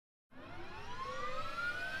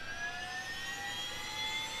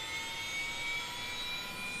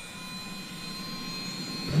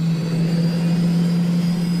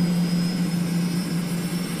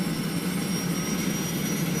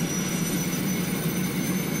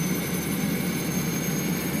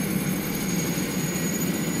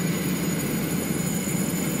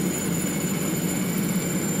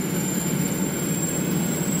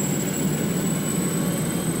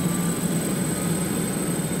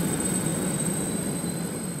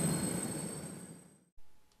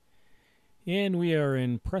And we are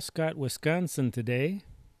in Prescott, Wisconsin today,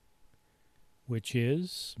 which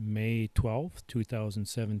is May 12th,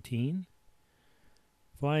 2017.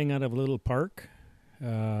 Flying out of a little park.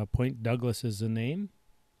 Point Douglas is the name.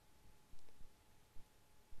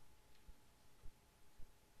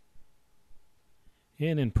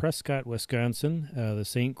 And in Prescott, Wisconsin, the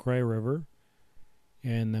St. Croix River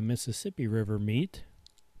and the Mississippi River meet.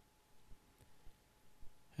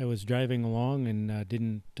 I was driving along and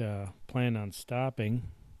didn't plan on stopping,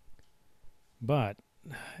 but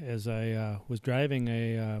as I was driving,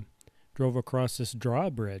 I drove across this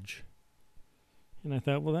drawbridge. And I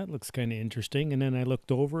thought, well, that looks kind of interesting. And then I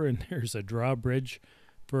looked over, and there's a drawbridge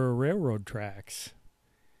for railroad tracks.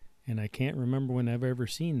 And I can't remember when I've ever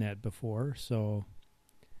seen that before. So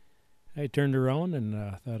I turned around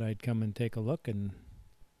and thought I'd come and take a look and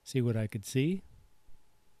see what I could see.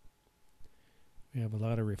 We have a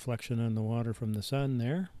lot of reflection on the water from the sun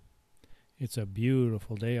there. It's a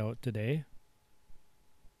beautiful day out today.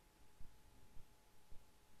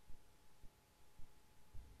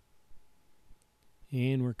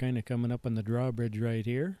 And we're kind of coming up on the drawbridge right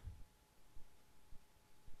here.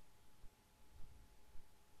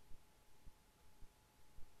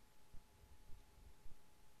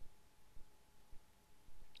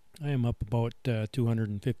 I am up about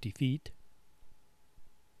 250 feet.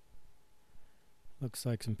 Looks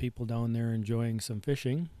like some people down there enjoying some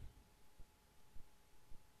fishing.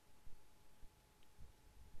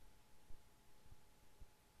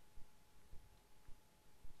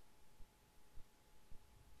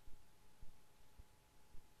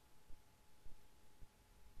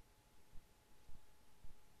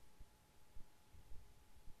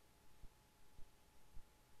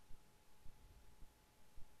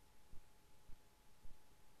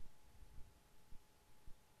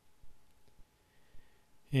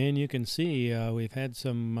 And you can see we've had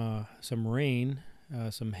some rain,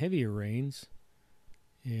 some heavier rains,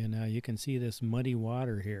 and you can see this muddy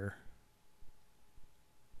water here.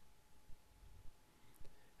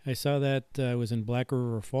 I saw that I was in Black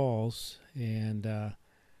River Falls, and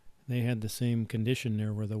they had the same condition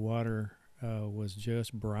there where the water was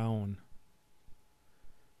just brown.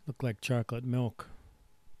 Looked like chocolate milk.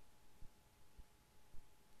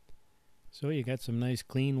 So you got some nice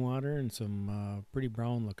clean water and some pretty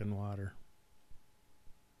brown looking water.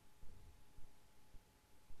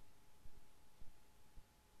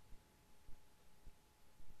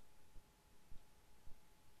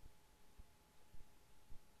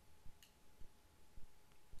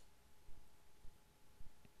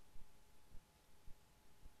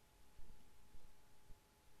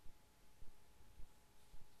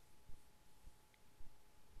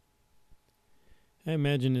 I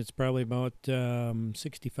imagine it's probably about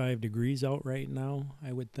 65 degrees out right now,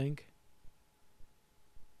 I would think.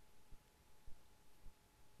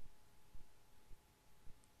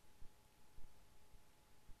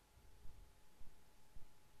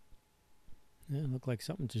 Yeah, it looked like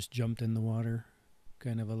something just jumped in the water,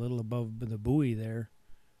 kind of a little above the buoy there.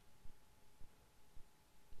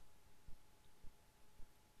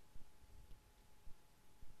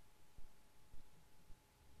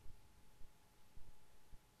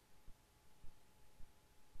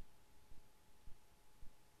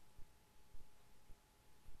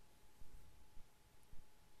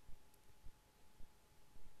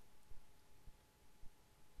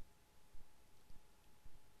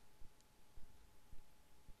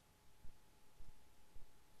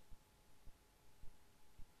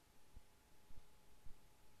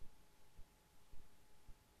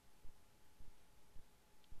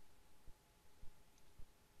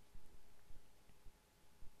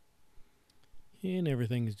 And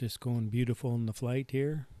everything's just going beautiful in the flight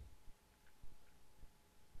here.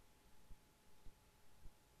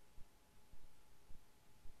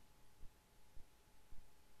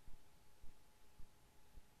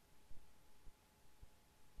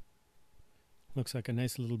 Looks like a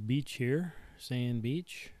nice little beach here, sand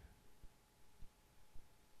beach.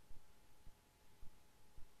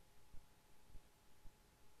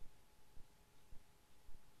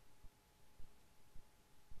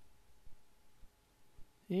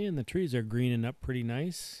 And the trees are greening up pretty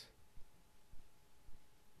nice.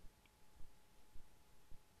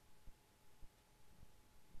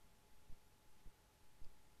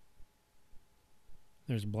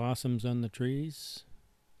 There's blossoms on the trees.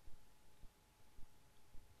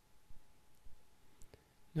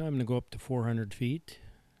 Now I'm going to go up to 400 feet.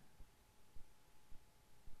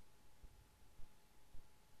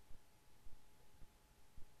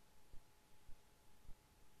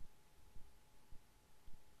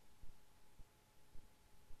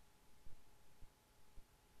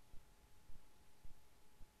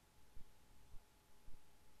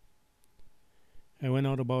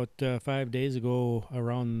 went out about 5 days ago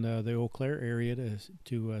around the Eau Claire area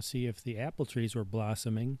to see if the apple trees were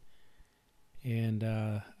blossoming, and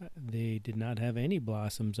they did not have any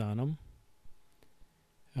blossoms on them.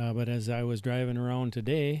 But as I was driving around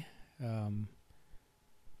today,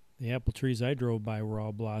 the apple trees I drove by were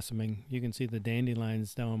all blossoming. You can see the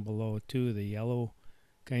dandelions down below too, the yellow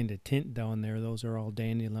kind of tint down there. Those are all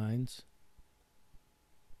dandelions.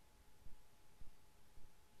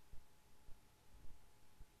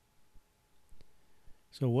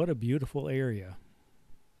 So what a beautiful area.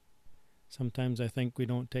 Sometimes I think we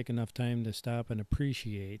don't take enough time to stop and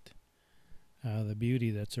appreciate the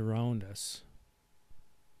beauty that's around us.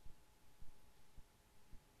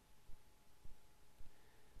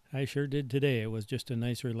 I sure did today. It was just a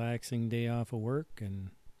nice relaxing day off of work,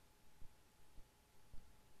 and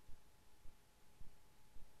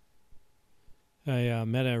I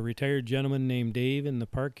met a retired gentleman named Dave in the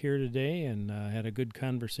park here today, and had a good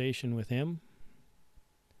conversation with him.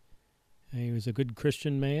 He was a good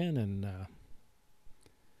Christian man, and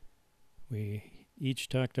we each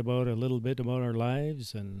talked about a little bit about our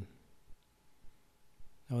lives and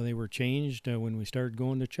how they were changed when we started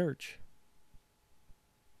going to church.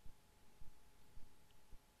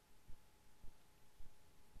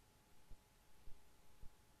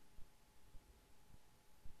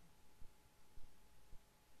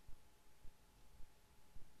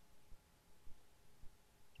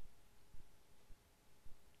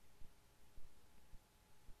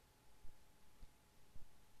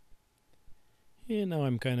 And now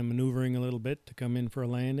I'm kind of maneuvering a little bit to come in for a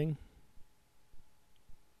landing.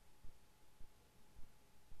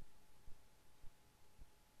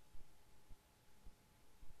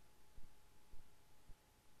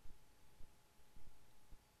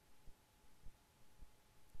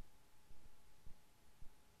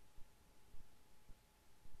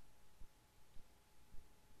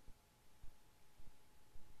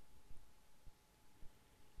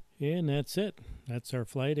 And that's it. That's our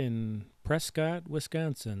flight in Prescott,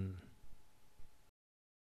 Wisconsin.